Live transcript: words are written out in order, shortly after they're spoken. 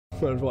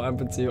What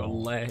happened to your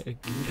leg?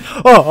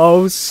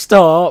 Oh,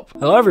 stop!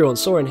 Hello everyone,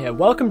 SoariN here.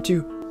 Welcome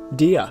to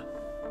Dia.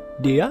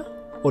 Dia?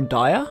 Or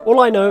Dia? All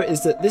I know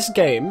is that this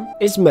game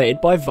is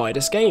made by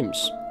Vidas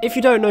Games. If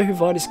you don't know who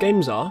Vidas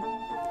Games are,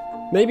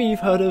 maybe you've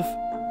heard of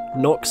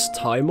Nox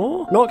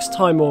Timor? Nox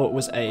Timor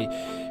was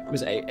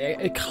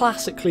a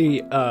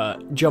classically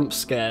jump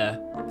scare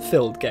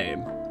filled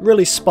game.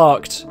 Really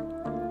sparked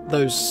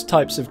those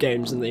types of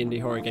games in the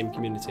indie horror game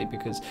community,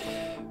 because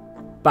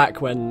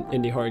back when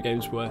indie horror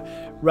games were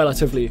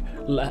relatively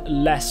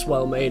less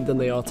well made than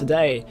they are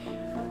today,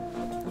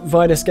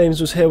 Vidas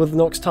Games was here with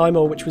Nox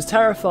Timor, which was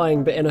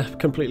terrifying but in a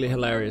completely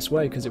hilarious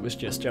way, because it was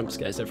just jump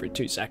scares every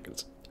 2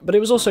 seconds. But it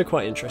was also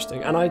quite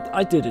interesting, and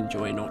I did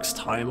enjoy Nox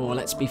Timor,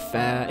 let's be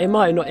fair. It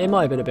might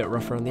have been a bit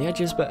rough around the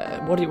edges, but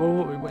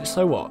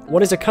so what?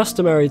 What is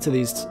customary to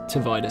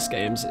Vidas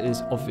Games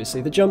is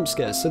obviously the jump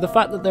scares. So the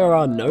fact that there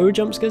are no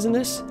jump scares in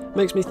this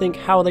makes me think,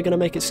 how are they going to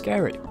make it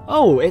scary?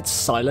 Oh, it's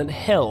Silent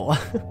Hill.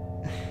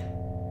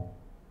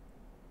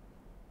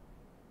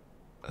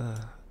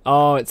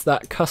 Oh, it's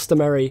that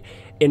customary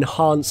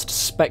enhanced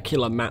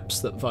specular maps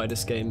that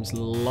Vidas Games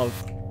love.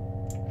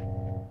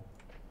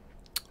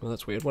 Well,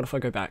 that's weird. What if I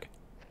go back?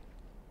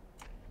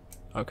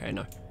 Okay,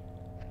 no.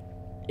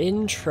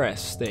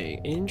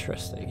 Interesting,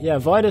 interesting. Yeah,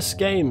 Vidas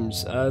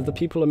Games, the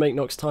people who make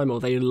Nox Timor,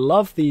 they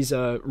love these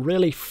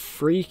really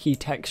freaky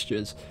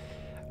textures.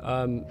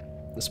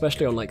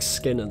 Especially on like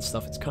skin and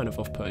stuff. It's kind of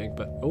off-putting,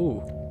 but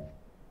ooh.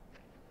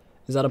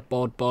 Is that a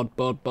body?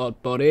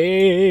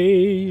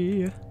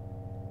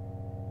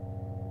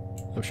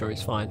 I'm sure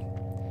he's fine.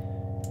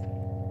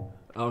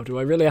 Oh, do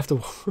I really have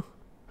to?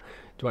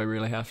 Do I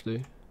really have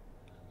to?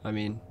 I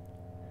mean,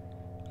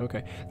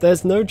 okay.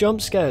 There's no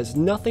jump scares.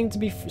 Nothing to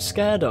be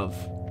scared of.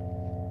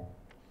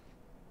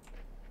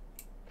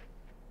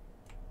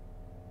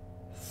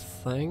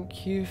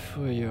 Thank you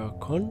for your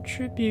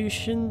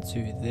contribution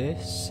to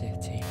this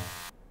city.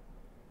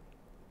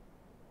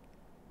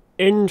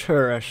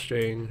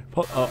 Interesting.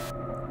 Pop up.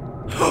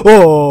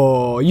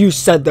 Oh, you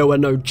said there were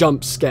no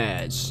jump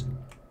scares.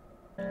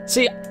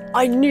 See,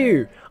 I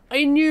knew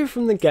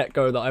from the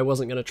get-go that I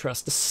wasn't going to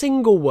trust a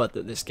single word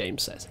that this game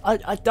says.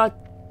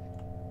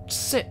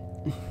 Sit.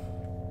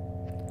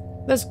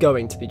 There's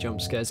going to be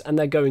jump scares, and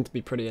they're going to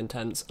be pretty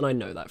intense, and I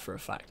know that for a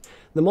fact.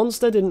 The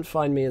monster didn't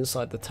find me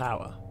inside the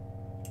tower.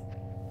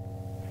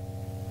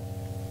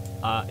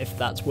 If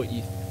that's what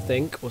you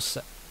think, or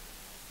say...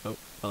 Oh,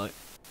 hello.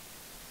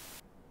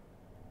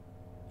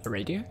 A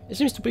radio? It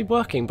seems to be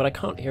working, but I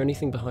can't hear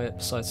anything behind it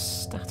besides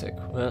static.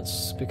 Well,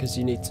 that's because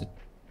you need to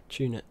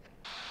tune it.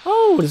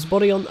 Oh, there's a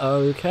body on...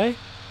 Okay.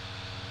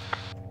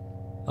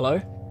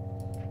 Hello?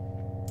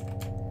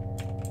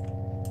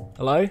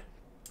 Hello?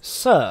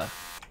 Sir?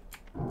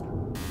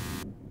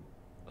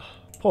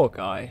 Poor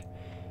guy.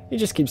 He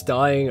just keeps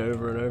dying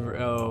over and over.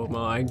 Oh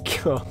my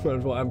god,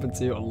 what happened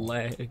to your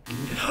leg?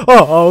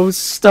 Oh,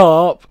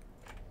 stop!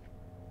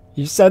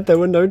 You said there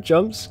were no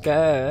jump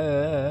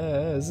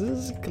scares. This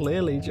is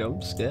clearly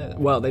jump scare.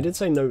 Well, they did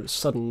say no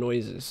sudden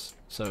noises,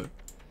 so...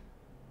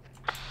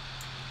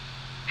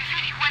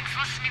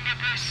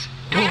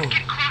 Don't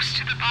get close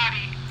to the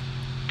body.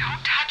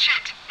 Don't touch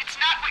it. It's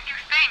not what you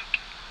think.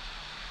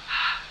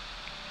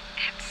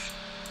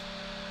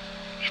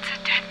 It's a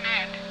dead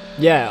man.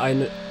 Yeah, I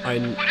know.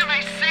 What am I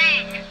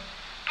saying?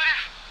 But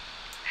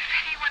if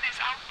anyone is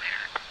out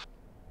there.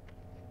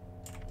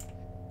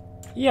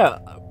 Yeah,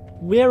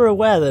 we're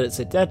aware that it's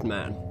a dead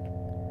man.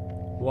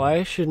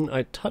 Why shouldn't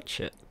I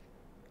touch it?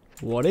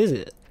 What is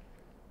it?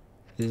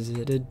 Is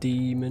it a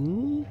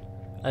demon?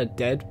 A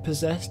dead,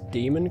 possessed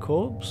demon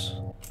corpse?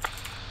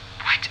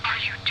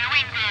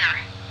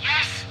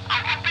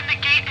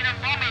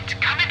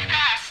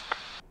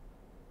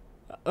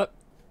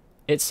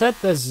 It said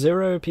there's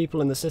 0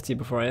 people in the city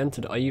before I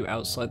entered. Are you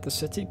outside the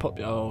city?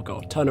 Oh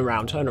god, turn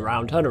around, turn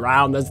around, turn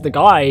around. There's the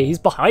guy. He's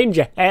behind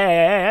your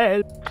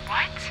head.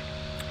 What?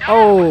 No,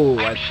 oh,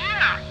 I'm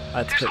here.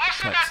 There's also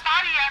text. that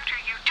body after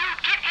you.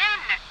 Dude, get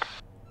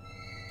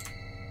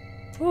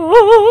in.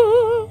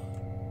 Oh.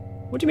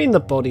 What do you mean the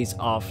body's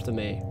after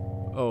me?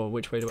 Oh,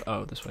 which way do I...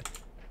 Oh, this way.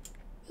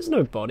 There's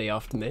no body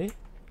after me.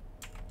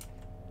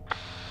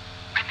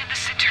 I'm in the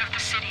center of the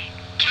city.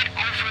 Get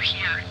over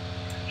here.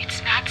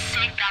 It's not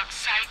safe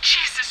outside.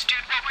 Jesus, dude,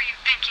 what were you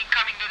thinking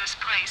coming to this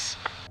place?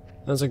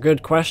 That's a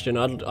good question.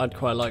 I'd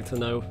quite like to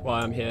know why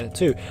I'm here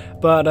too.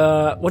 But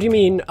what do you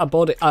mean a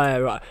body?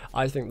 Right.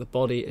 I think the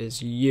body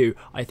is you.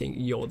 I think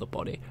you're the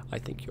body. I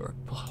think you're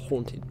a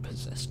haunted,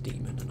 possessed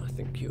demon, and I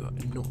think you are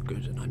not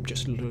good. And I'm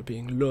just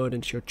being lured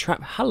into your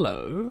trap.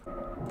 Hello.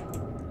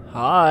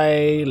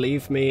 Hi.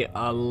 Leave me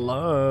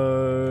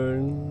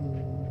alone.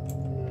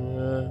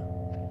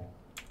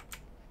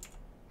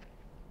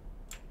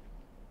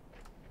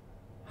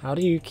 How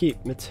do you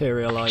keep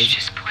materializing? It's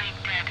just playing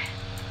dead.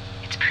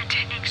 It's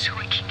pretending so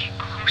it can get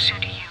closer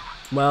to you.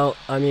 Well,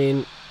 I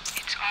mean...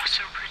 It's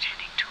also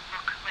pretending to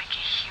look like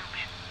a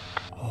human.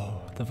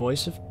 Oh, the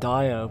voice of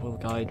Dia will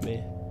guide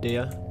me.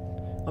 Dia?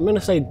 I'm gonna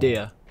say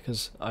Dia,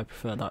 because I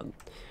prefer that.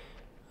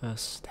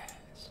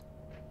 Stairs.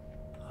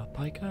 Up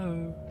I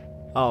go.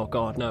 Oh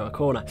god, no, a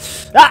corner.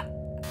 Ah!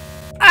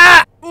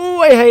 Ah!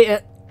 Ooh, I hate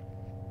it.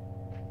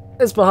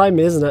 It's behind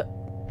me, isn't it?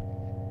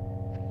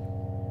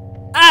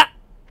 Ah!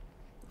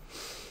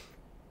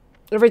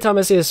 Every time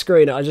I see a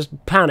screen, I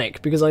just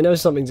panic because I know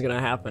something's gonna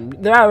happen.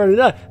 There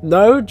are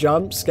no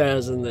jump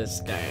scares in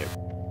this game.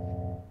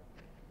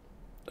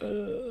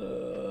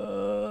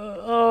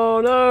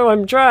 Oh no,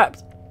 I'm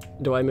trapped.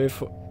 Do I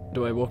move?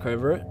 Do I walk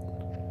over it?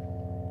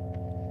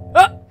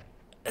 Ah!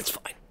 It's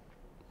fine.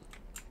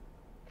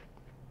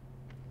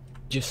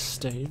 Just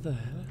stay there.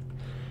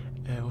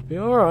 It'll be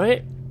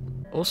alright.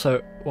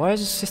 Also, why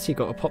has a city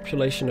got a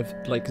population of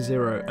like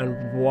 0?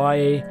 And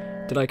why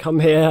did I come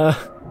here?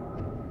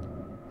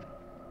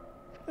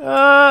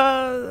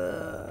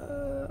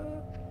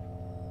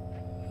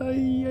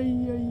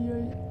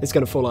 It's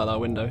gonna fall out that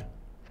window.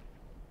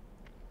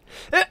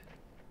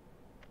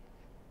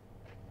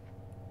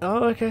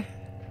 Oh, okay.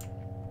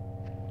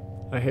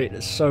 I hate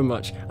this so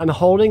much. I'm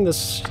holding the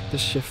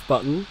shift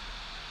button.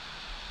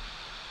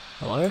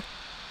 Hello?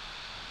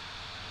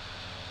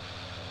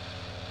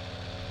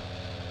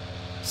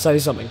 Say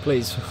something,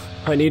 please.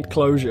 I need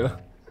closure.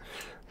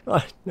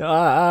 Okay.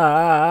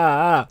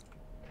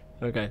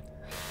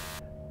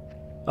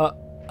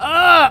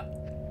 I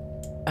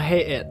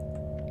hate it.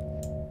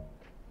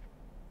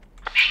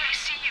 Hey, I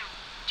see you.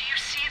 Do you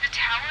see the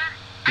tower?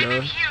 No. I'm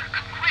in here.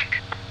 Come quick.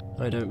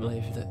 I don't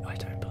believe that you are.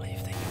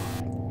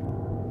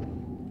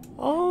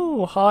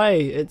 Oh, hi,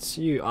 it's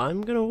you.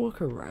 I'm gonna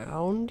walk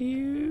around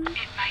you.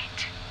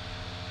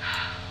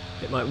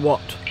 It might what?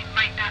 It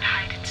might not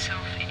hide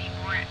itself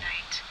anymore at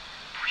night.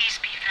 Please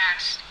be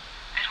fast.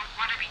 I don't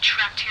want to be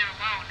trapped here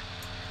alone.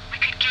 We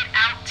could get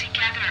out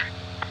together.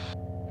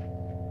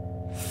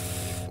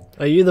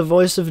 Are you the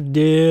voice of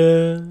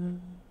dear?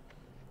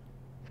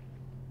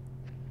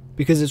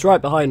 Because it's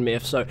right behind me,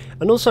 if so.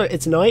 And also,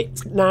 it's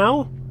night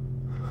now?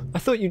 I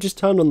thought you just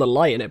turned on the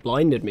light and it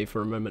blinded me for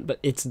a moment, but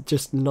it's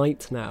just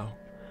night now.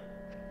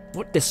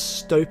 What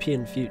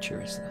dystopian future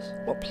is this?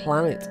 What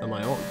planet am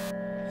I on?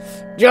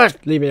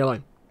 Just leave me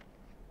alone.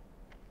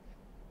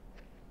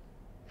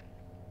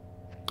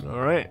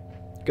 Alright,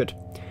 good.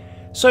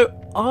 So,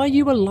 are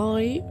you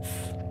alive?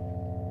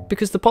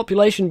 Because the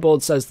population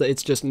board says that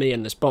it's just me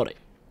in this body.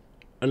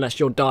 Unless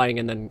you're dying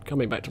and then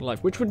coming back to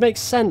life, which would make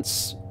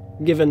sense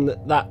given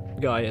that that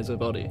guy has a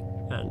body.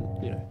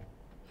 And, you know.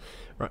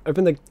 Right,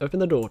 open the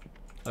door.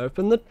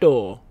 Open the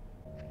door.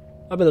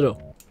 Open the door.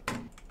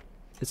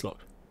 It's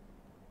locked.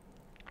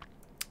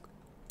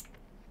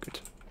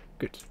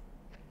 Good.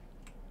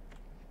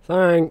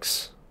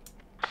 Thanks.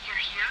 You're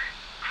here?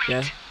 Great.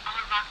 Yeah. I'll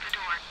unlock the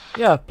door.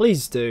 Yeah,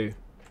 please do.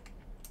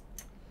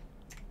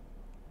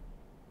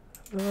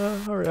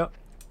 Hurry up.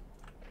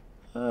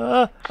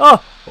 Oh!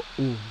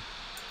 Ooh.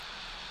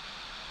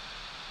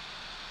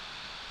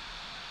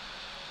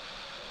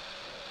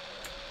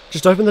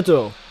 Just open the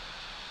door.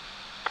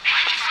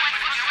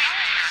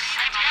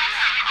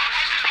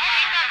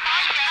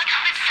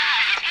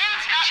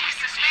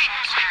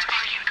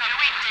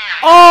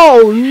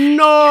 Oh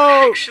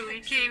no! Actually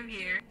came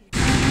here.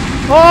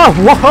 Oh,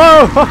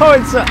 whoa!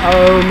 It's a,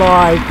 oh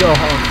my god!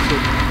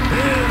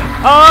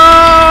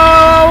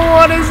 Oh,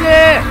 what is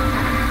it?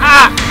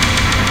 Ah!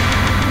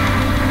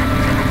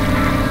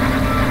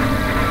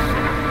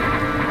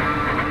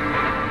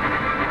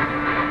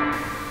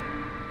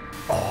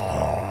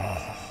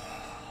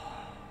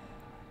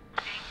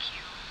 Thank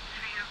you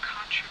for your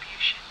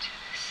contribution to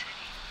this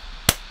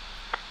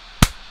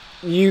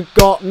city. You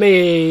got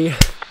me!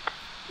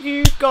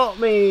 You got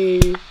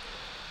me!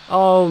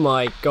 Oh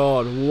my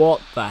god,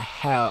 what the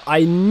hell?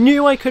 I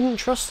knew I couldn't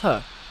trust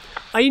her.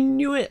 I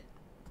knew it.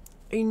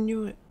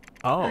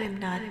 Oh. I'm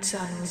not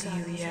done with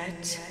you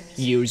yet.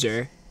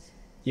 User.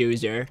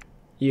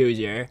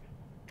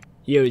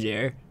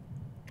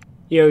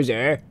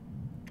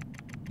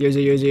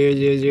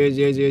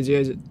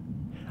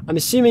 I'm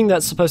assuming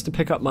that's supposed to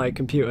pick up my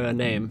computer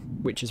name,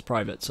 which is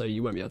private, so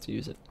you won't be able to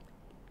use it.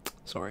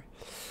 Sorry.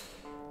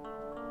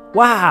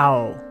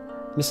 Wow!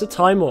 Mr.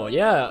 Timor,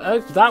 yeah,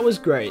 that was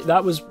great.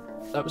 It was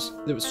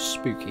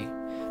spooky.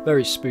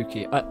 Very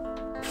spooky.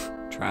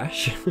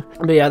 Trash.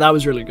 But yeah, that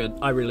was really good.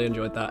 I really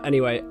enjoyed that.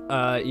 Anyway,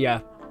 yeah.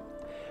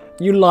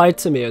 You lied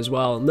to me as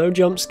well. No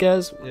jump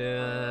scares.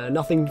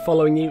 Nothing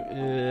following you.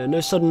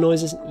 No sudden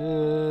noises.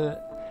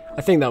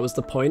 I think that was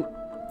the point.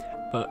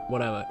 But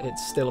whatever.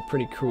 It's still a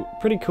pretty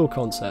cool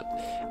concept.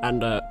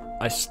 And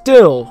I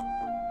still,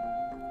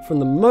 from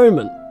the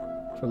moment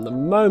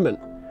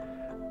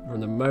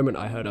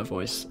I heard her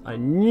voice, I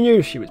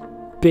knew she was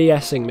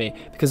BSing me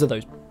because of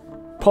those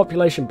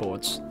population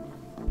boards.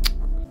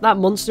 That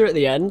monster at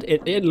the end,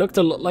 it looked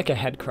a lot like a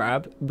head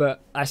crab,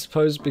 but I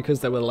suppose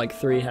because there were like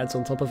 3 heads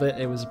on top of it,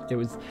 it was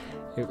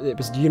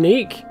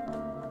unique.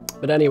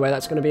 But anyway,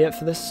 that's going to be it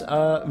for this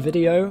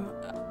video.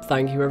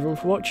 Thank you everyone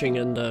for watching,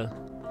 and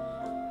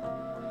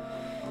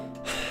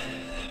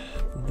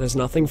there's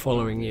nothing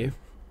following you.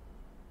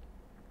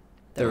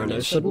 There are no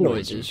sudden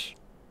noises.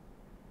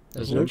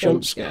 There's no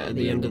jump scare at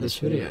the end of this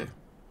video.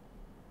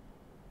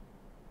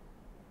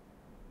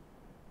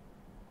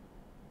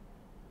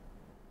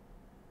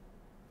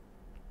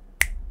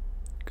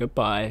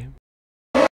 Goodbye.